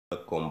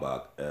Welcome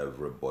back,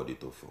 everybody,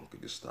 to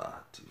Funky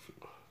Star TV.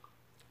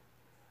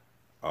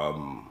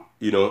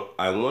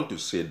 I want to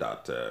say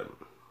that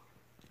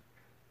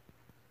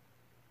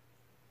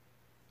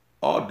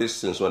all these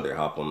things, when they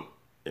happen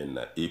in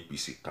the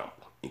APC camp,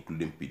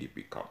 including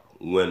PDP camp,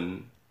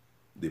 when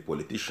the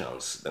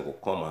politicians, they will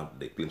come out,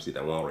 they claim say they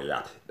won't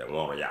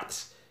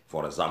react.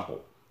 For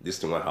example, this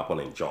thing will happen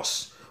in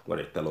Jos, when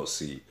they tell us,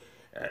 see,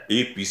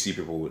 APC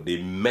people,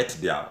 they met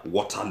their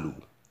Waterloo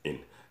in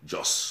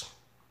Jos.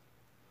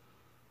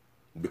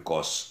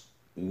 Because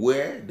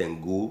where they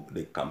go,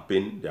 they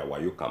campaign, their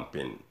Wayo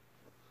campaign,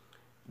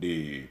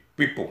 the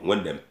people,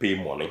 when they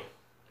pay money,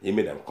 he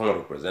made them come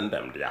represent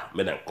them there,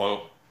 made them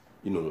come,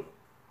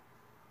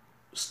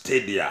 stay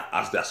there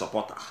as their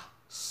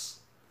supporters.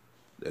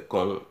 They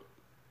come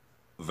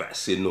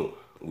say, no,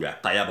 we are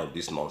tired of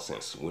this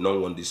nonsense. We don't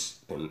want this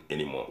thing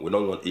anymore. We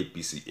don't want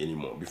APC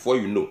anymore. Before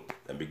you know,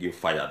 they begin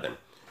fire them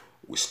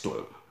with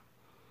stone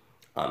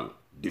and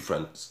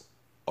different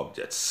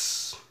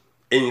objects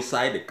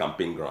inside the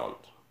camping ground.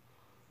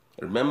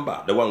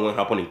 Remember the one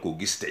happened in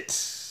Kogi State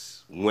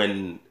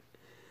when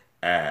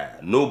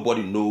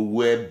nobody know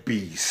where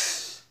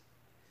bees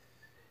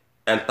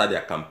enter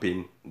their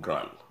camping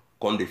ground.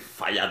 Come they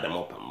fire them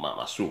up and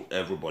mama. So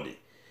everybody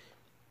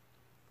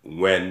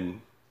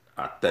when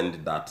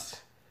attend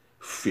that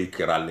fake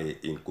rally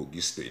in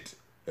Kogi State,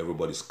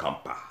 everybody's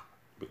camper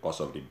because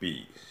of the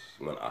bees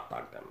when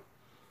attack them.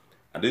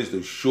 And this is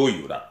to show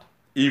you that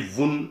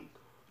even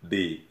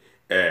the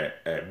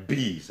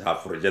bees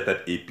have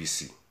rejected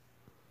APC.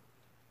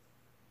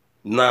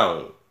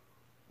 Now,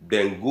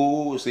 then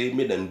go, say,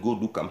 make them go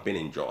do campaign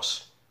in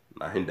Jos.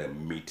 Now,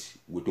 them meet,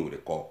 waiting with the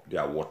call,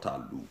 their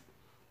Waterloo.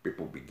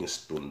 People begin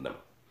stone them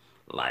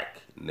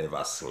like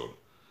never seen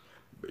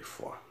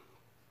before.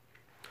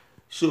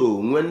 So,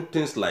 when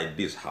things like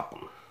this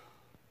happen,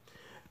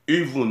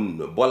 even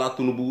Bola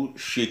TINUBU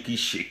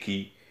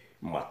shaky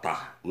matter,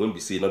 when we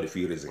say not if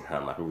you raising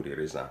hand, like people they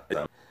raise hand,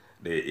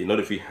 they not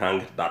if you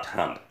hang that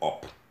hand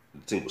up, the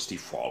thing will still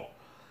fall.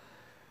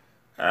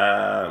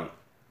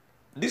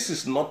 This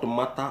is not a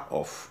matter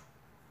of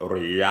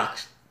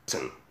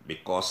reacting,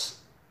 because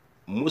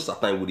most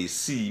of the time when they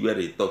see where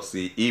they talk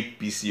say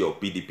APC or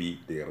PDP,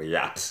 they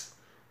react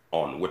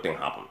on what thing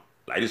happen.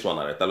 Like this one,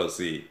 I tell us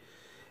say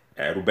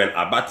Ruben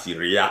Abati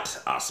react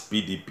as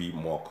PDP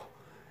mock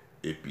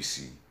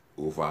APC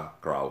over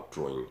crowd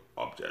throwing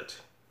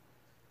object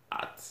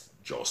at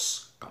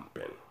Jos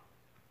campaign.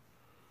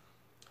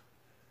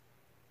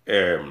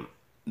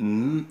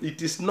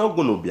 It is not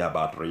going to be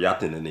about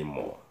reacting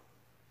anymore,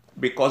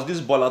 because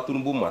this Bola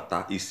TINUBU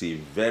matter is a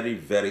very,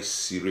 very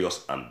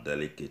serious and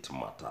delicate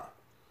matter.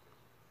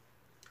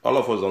 All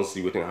of us don't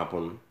see what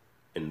happen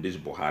in this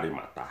Buhari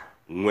matter.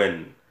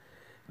 When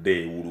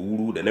they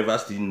they never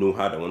still know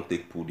how they want to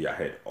pull their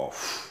head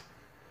off.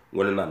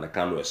 When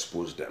Nnamdi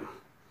expose them.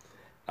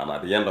 And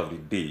at the end of the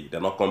day,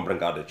 they're not going to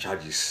bring out the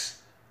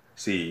charges.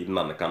 See,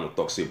 Nnamdi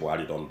talk, say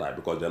Buhari don't die,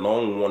 because they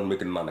don't want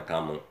making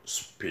Nnamdi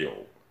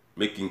spill,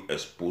 making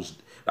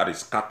exposed, that is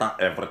scatter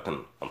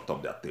everything on top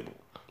of their table.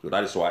 So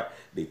that is why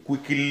they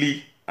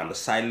quickly and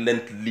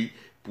silently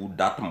put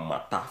that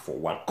matter for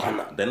one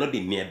corner. They're not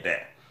near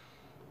there.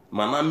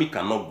 Manami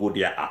cannot go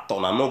there at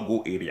all, not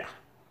go area.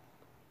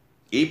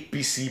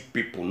 APC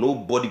people,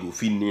 nobody will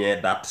feel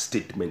near that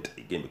statement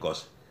again,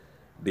 because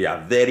they are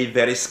very,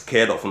 very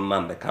scared of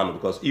Nnamdi Kanu,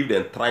 because if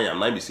they try and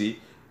now you see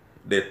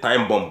the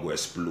time bomb will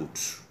explode.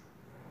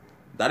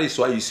 That is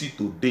why you see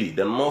today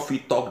the North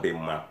talk the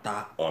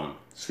matter on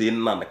saying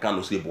Nnamdi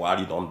Kanu say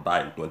Buhari don't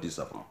die in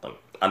 2017,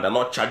 and they're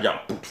not charged and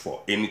put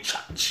for any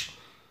charge.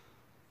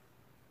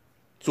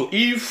 So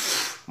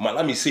if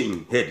Malami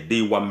saying head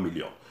day 1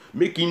 million,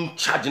 making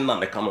charging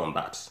Nnamdi Kanu on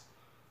that,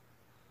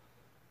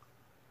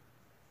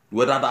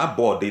 whether that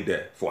board they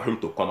there for him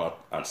to come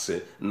out and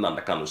say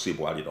Nnamdi Kanu say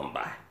Buhari don't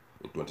die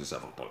in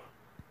 2017.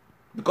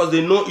 Because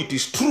they know it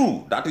is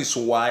true. That is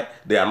why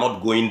they are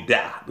not going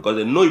there. Because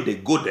they know if they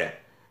go there.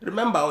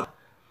 Remember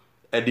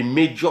the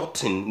major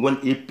thing when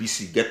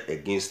APC get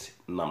against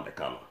Nnamdi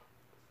Kanu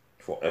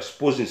for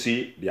exposing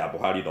say their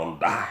Buhari don't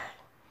die.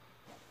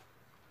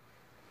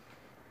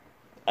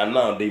 And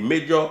now the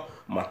major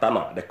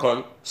matana, they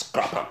can't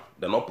scrap them.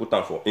 They not put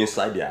them for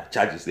inside their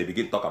charges. They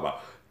begin to talk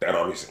about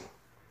terrorism.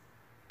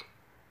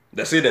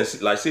 They say they see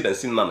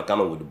Nnamdi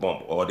Kanu with the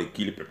bomb, or they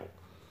kill people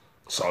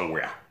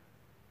somewhere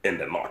in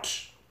the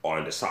north or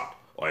in the south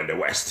or in the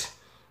west.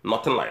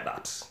 Nothing like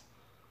that.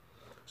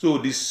 So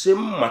the same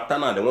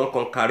matana they won't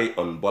come carry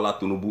on Bola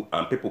TINUBU,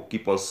 and people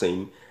keep on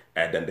saying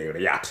and then they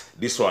react.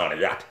 This one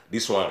react,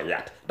 this one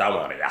react, that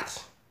one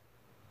react.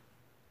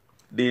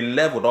 The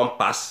level don't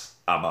pass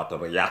about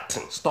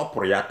reacting. Stop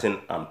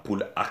reacting and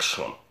pull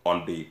action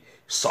on the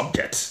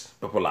subjects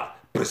people are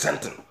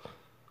presenting.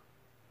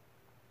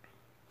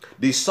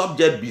 The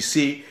subject be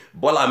say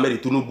Bola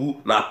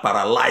TINUBU na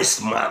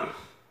paralyzed man.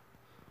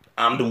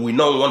 And we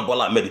don't want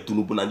Bola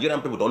TINUBU.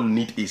 Nigerian people don't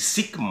need a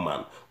sick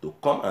man to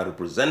come and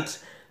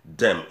represent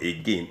them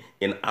again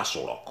in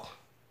Asorock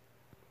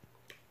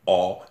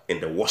or in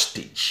the war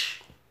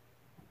stage.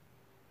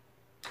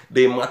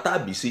 The matter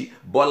be say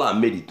Bola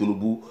Ahmed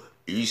Tinubu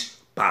is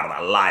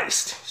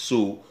paralyzed.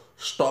 So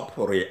stop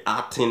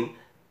reacting,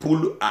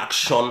 pull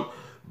action.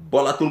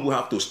 Bola Tinubu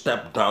have to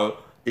step down.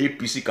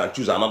 APC can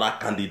choose another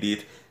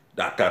candidate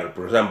that can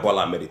represent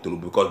Bola Ahmed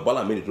Tinubu, because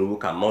Bola Ahmed Tinubu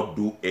cannot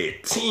do a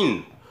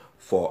thing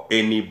for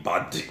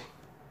anybody.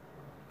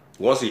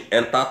 Once he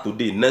enter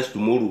today, next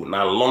tomorrow,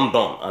 now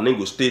London, and then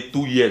go stay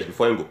 2 years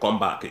before he go come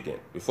back again.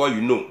 Before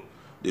you know,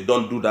 they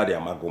don't do that, they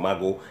are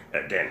mago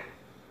again.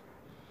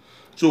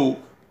 So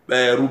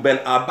Ruben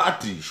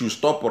Abati should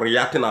stop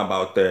reacting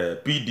about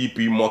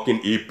PDP mocking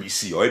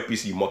APC or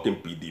APC mocking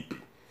PDP,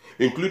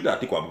 including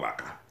Atiku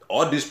Abubakar.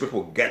 All these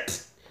people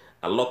get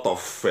a lot of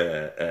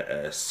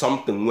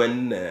something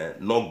when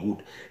not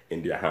good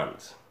in their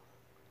hands.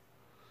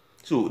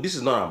 So this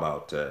is not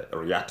about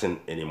reacting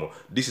anymore.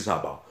 This is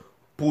about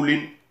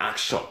pulling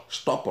action.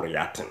 Stop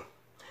reacting.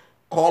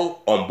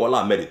 Call on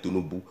Bola Ahmed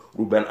Tinubu.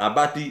 Ruben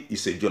Abati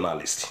is a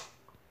journalist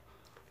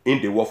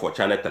in the war for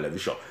Channel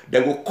Television.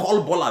 Then go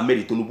call Bola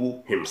Ahmed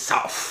Tinubu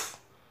himself.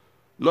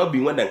 Not be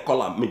when they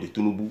call Ahmed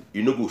Tinubu,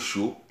 you no go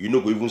show, you no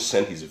go even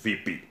send his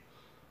VP.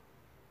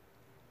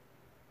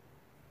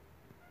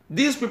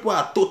 These people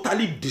are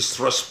totally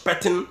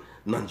disrespecting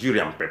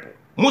Nigerian people.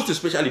 Most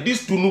especially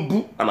these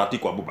TINUBU and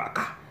Atiku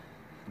Abubakar.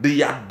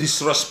 They are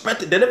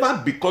disrespected. They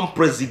never become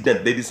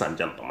president, ladies and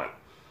gentlemen.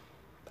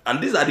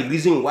 And these are the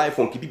reasons why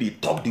Funky they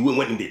talk the way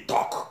when they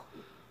talk.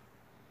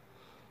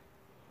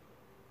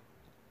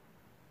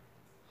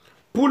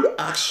 Pull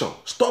action.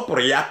 Stop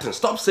reacting.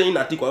 Stop saying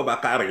Atiku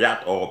Abubakar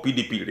react or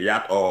PDP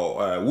react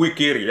or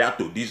Wiki react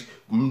to this.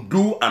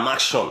 Do an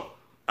action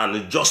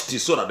and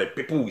justice so that the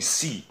people will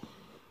see.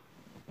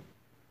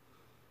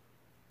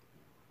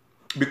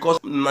 Because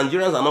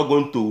Nigerians are not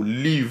going to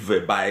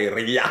live by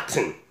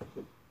reacting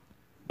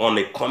on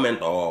a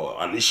comment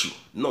or an issue.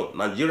 No,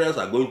 Nigerians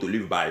are going to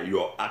live by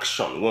your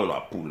action when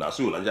you pull. Now,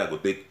 so Nigeria go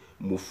take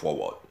move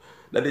forward.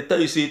 Then they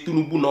tell you, say,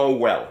 TINUBU not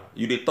well.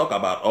 You they talk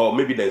about, or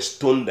maybe they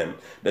stone them,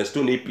 they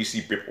stone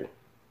APC people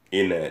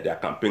in their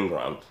campaign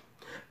ground.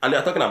 And they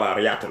are talking about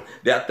reacting.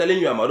 They are telling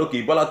you about,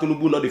 okay, Bola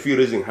TINUBU not if you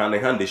raising hand, the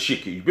hand they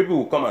shake. People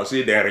will come and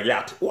say they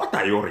react. What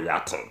are you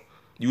reacting?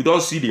 You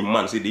don't see the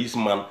man, say this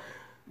man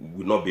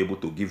will not be able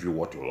to give you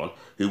what you want.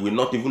 He will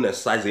not even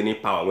exercise any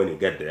power when you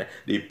get there.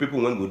 The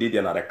people when go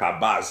there, now the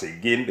Kabas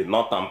again, the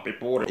northern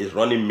people is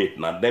running mate.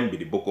 Now them be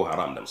the Boko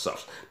Haram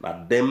themselves.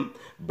 Now them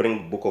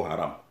bring Boko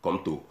Haram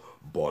come to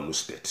Borno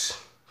State.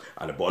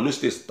 And the Borno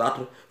State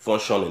start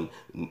functioning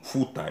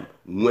full time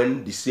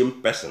when the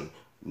same person,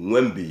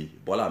 when the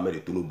Bola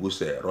Ahmed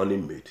Tinubu's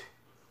running mate,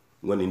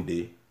 when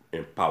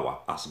in power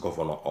as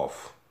governor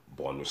of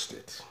Borno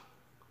State.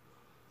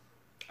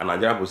 And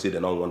Nigeria will say they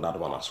don't want that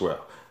one as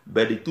well.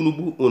 But the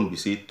TINUBU own be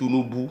say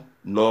TINUBU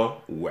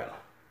not well.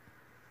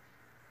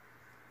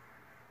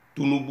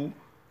 TINUBU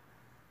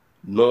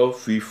not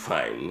feel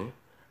fine,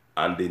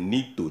 and they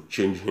need to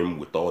change him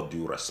with all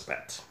due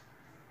respect.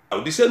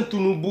 Now the same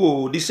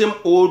TINUBU, the same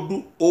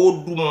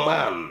old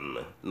man,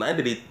 now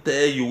they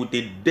tell you with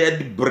a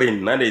dead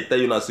brain, now they tell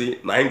you now say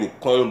now he go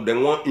come, they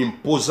want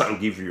impose and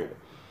give you.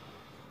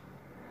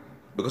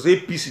 Because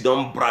APC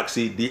don't brag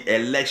say the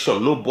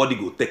election, nobody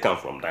go take him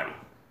from them.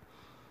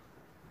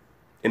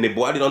 And the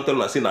boy don't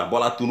tell us say na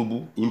Bola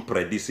TINUBU in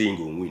predict saying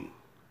go win.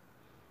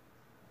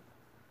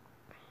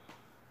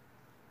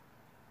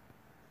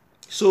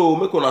 So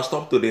make una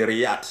stop to the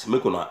react,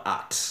 make una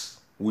act.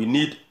 We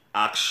need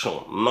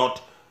action,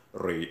 not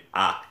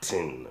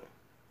reacting.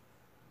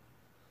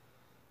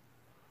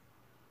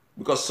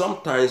 Because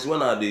sometimes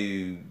when I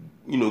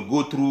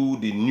go through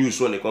the news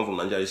when they come from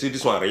Nigeria, you see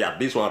this one react,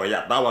 that one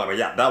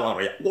react, that one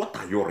react. What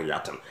are you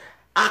reacting?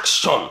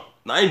 Action.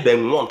 Now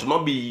they want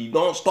not be,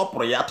 don't stop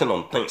reacting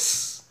on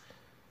things.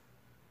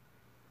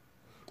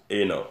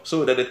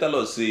 So that they tell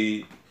us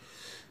say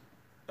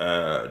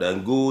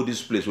then go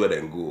this place where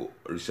they go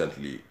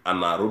recently, and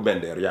now Ruben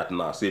they react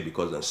now say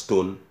because they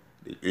stone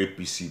the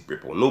APC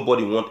people.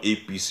 Nobody want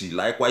APC.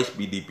 Likewise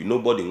PDP,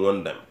 nobody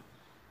want them.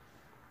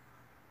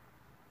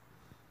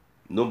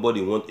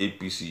 Nobody want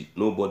APC,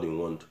 nobody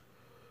want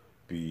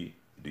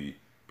PDP.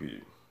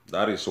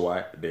 That is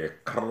why the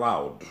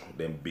crowd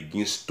then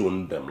begin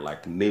stone them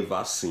like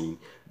never seen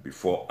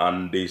before.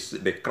 And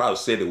the crowd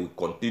said they will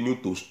continue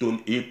to stone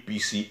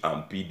APC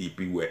and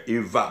PDP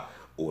wherever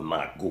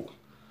una go.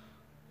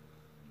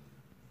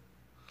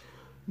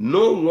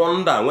 No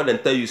wonder when they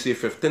tell you say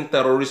 15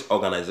 terrorist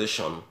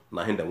organization,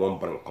 now they won't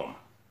bring come.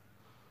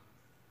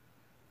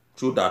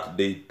 So that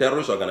the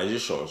terrorist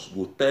organizations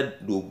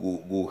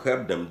go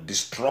help them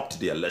disrupt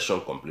the election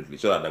completely.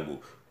 So that they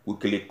go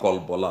quickly call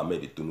Bola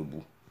Ahmed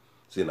Tinubu.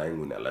 Say na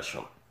win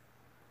election.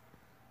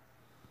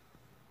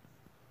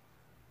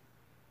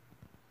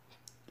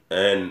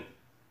 And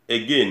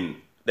again,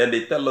 then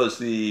they tell us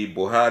the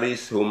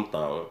Buhari's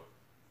hometown,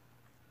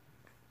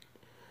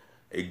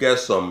 it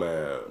gets some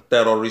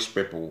terrorist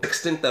people,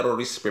 16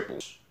 terrorist people,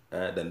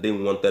 then they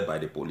wanted by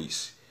the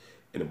police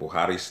in the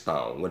Buhari's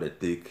town, where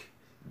they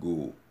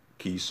go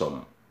kill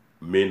some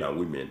men and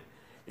women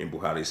in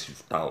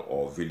Buhari's town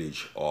or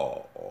village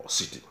or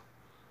city.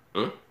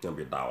 Can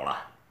be Daura.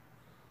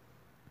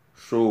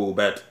 So,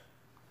 but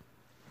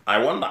I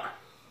wonder,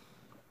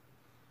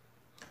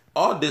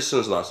 all these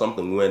things are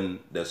something when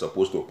they're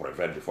supposed to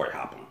prevent before it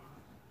happen.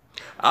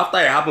 After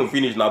it happen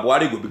finish, now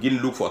Buhari will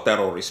begin look for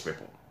terrorist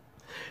people.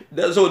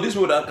 So this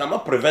would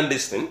cannot prevent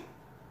this thing.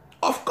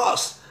 Of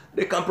course,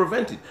 they can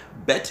prevent it,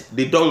 but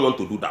they don't want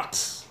to do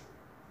that.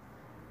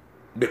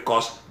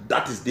 Because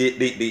that is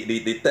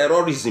the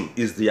terrorism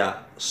is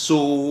their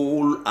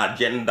sole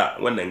agenda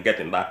when they get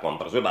in that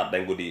country, so that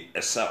then go they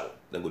excel,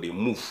 then go they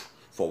move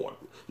forward,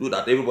 so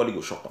that everybody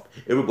go shut up,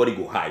 everybody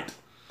go hide.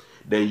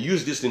 Then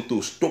use this thing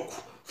to stoke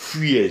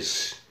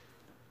fears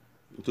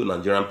into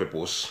Nigerian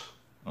people's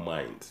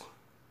mind.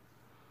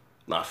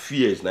 Now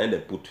fears now they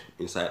put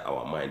inside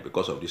our mind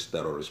because of these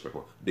terrorist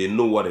people. They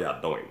know what they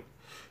are doing.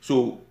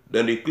 So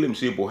then they claim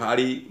say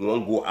Buhari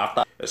won't go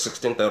after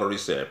 16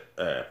 terrorist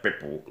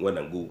people when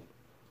they go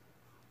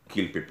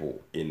kill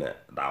people in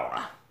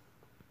Daura.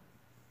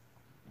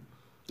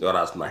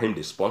 Whereas now him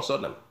they sponsor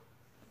them.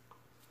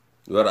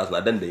 Whereas now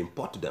then they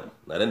import them.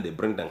 Now then they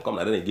bring them come.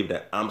 Now then they give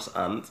them arms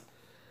and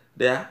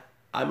their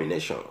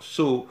ammunition.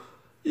 So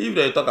if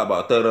they talk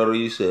about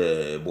terrorists,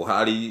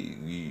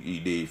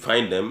 Buhari, they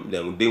find them,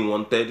 then they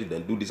wanted,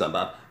 then do this and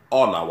that.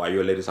 All now,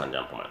 you, ladies and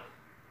gentlemen.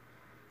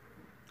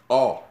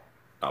 All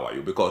now,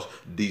 you, because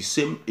the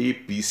same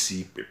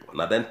APC people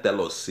now then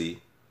tell us say,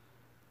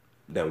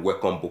 then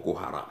welcome Boko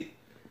Haram.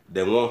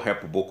 They won't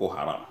help Boko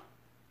Haram.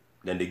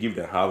 Then they give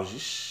them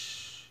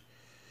houses.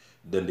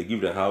 Then they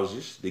give them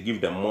houses. They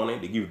give them money.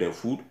 They give them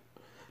food.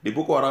 The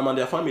Boko Haram and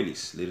their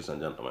families, ladies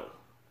and gentlemen.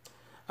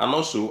 And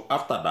also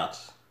after that,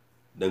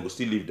 then go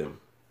still leave them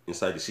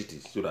inside the city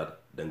so that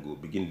then go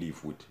begin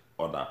live with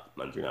other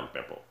Nigerian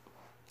people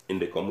in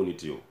the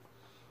community.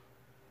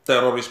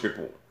 Terrorist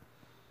people,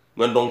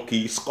 when don't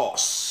kill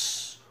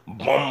scores,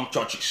 bomb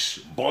churches,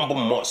 bomb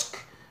mosque,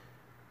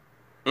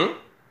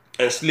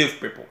 enslave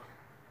people,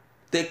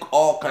 take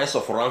all kinds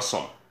of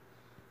ransom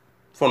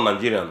from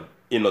Nigerian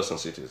innocent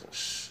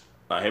citizens.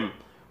 Now him,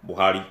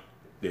 Buhari,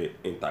 they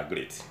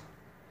integrate.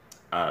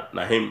 And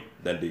now him,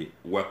 then they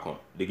welcome.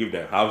 They give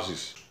them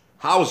houses.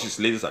 Houses,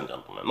 ladies and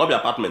gentlemen. Not the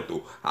apartment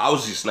too.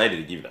 Houses, now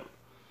they give them.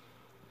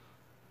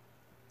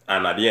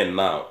 And at the end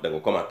now, they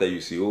will come and tell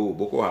you, see, oh,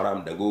 Boko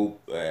Haram, they go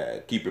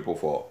keep people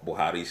for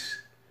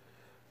Buhari's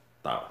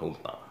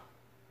hometown.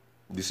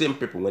 The same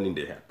people went in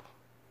the help.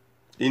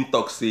 In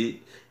talk say,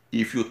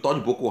 if you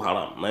touch Boko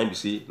Haram, now you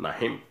say, na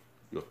him,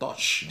 you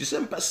touch. The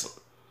same person.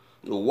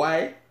 So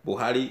why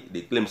Buhari,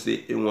 they claim say,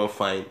 he won't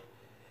find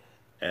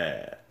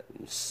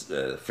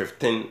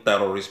 15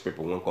 terrorist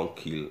people won't come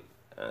kill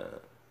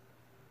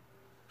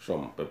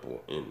some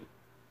people in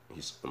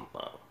his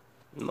hometown.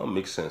 It don't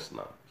make sense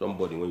now.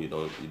 Somebody when you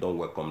don't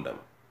welcome them,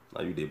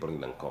 now you they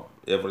bring them come.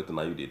 Everything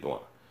now you they do.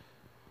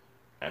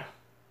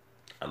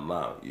 And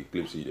now you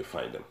claim say they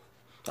find them.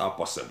 How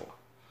possible?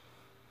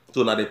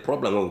 So now the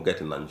problem when we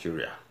get in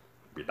Nigeria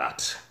be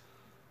that.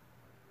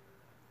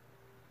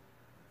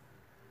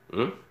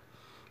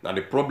 Now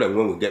the problem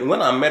when we get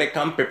when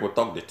American people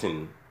talk the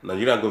thing,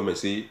 Nigerian government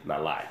say na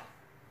lie.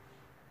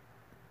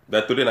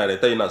 But today now they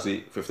tell you now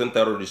say 15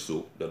 terrorists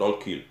so they don't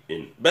kill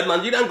in. But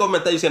Nigerian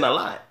government tell you say na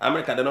lie.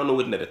 America they don't know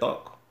what they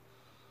talk.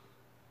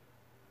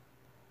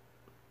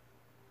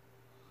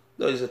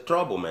 No, it's a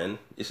trouble, man.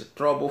 It's a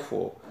trouble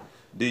for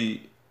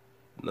the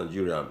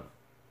Nigerian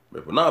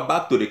people. Now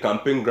back to the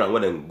campaign ground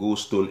when they go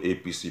stone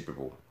APC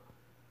people.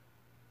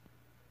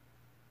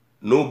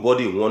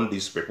 Nobody want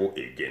these people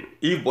again.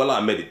 If Bola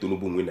Ahmed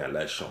Tinubu win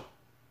election,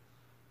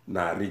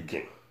 na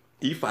rigging.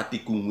 If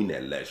Atiku win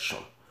election,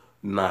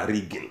 na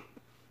rigging.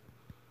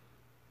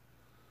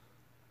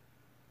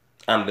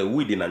 And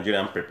we the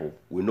Nigerian people,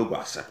 we no go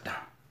accept them.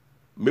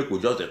 Make we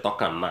just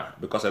talk am now.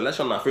 Because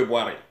election na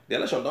February. The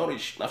election don't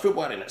reach. Na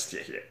February next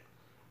year here.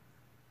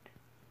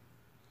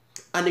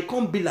 And it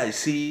can't be like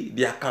see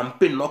their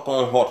campaign not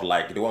come hot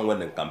like the one when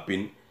they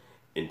campaign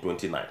in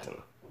 2019.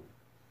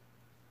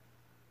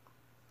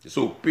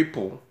 So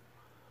people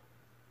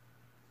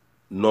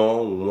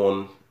no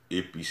want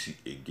APC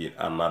again.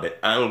 And now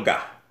the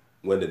anger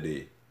when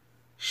they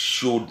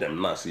show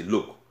them now say,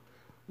 look,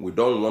 we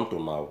don't want to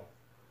now.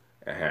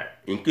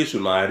 In case you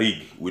na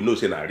rig, we know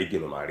say na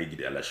rigging or na rig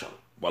the election.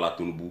 Bola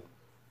Tinubu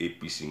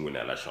APC win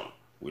election.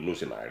 We know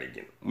say na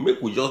rigging.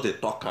 Make we just the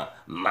talker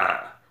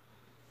now.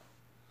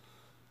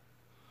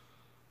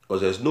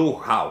 Because there's no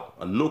how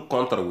and no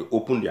country will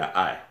open their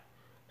eye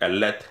and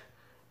let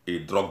a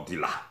drug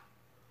dealer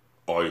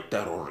or a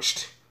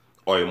terrorist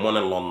or a money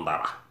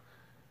launderer,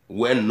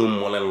 well-known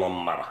money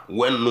launderer,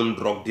 well-known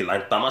drug dealer,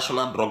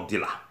 international drug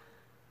dealer,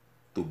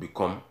 to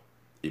become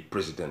a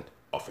president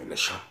of a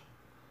nation.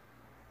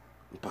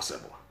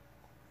 Impossible.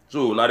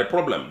 So now the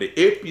problem, the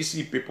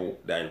APC people,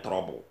 they are in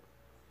trouble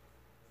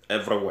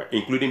everywhere,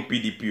 including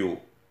PDP.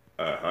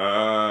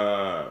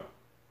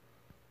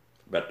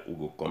 But we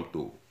will come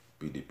to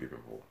PDP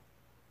people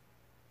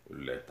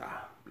later,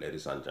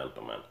 ladies and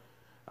gentlemen.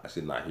 I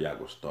say now here I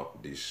go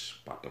stop this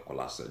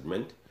particular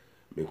segment.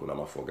 Make you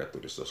not forget to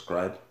the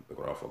subscribe. Make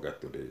you not forget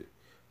to the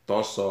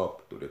thumbs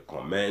up, to the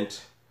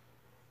comment,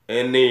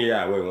 Any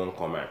year we want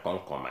comment, come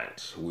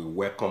comment. We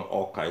welcome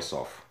all kinds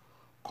of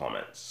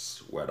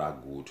comments, whether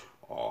good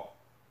or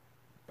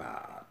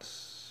bad.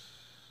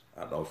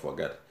 And don't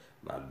forget,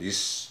 now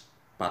this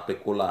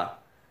particular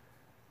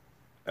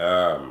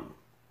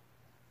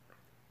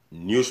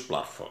news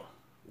platform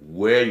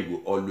where you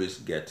will always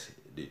get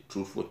the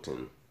truthful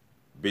thing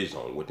based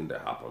on what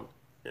that happened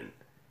in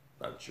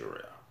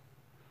Nigeria.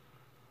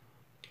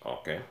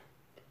 Okay?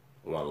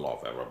 One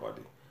love,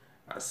 everybody.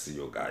 I'll see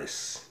you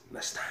guys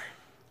next time.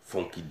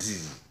 Funky D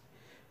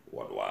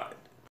worldwide.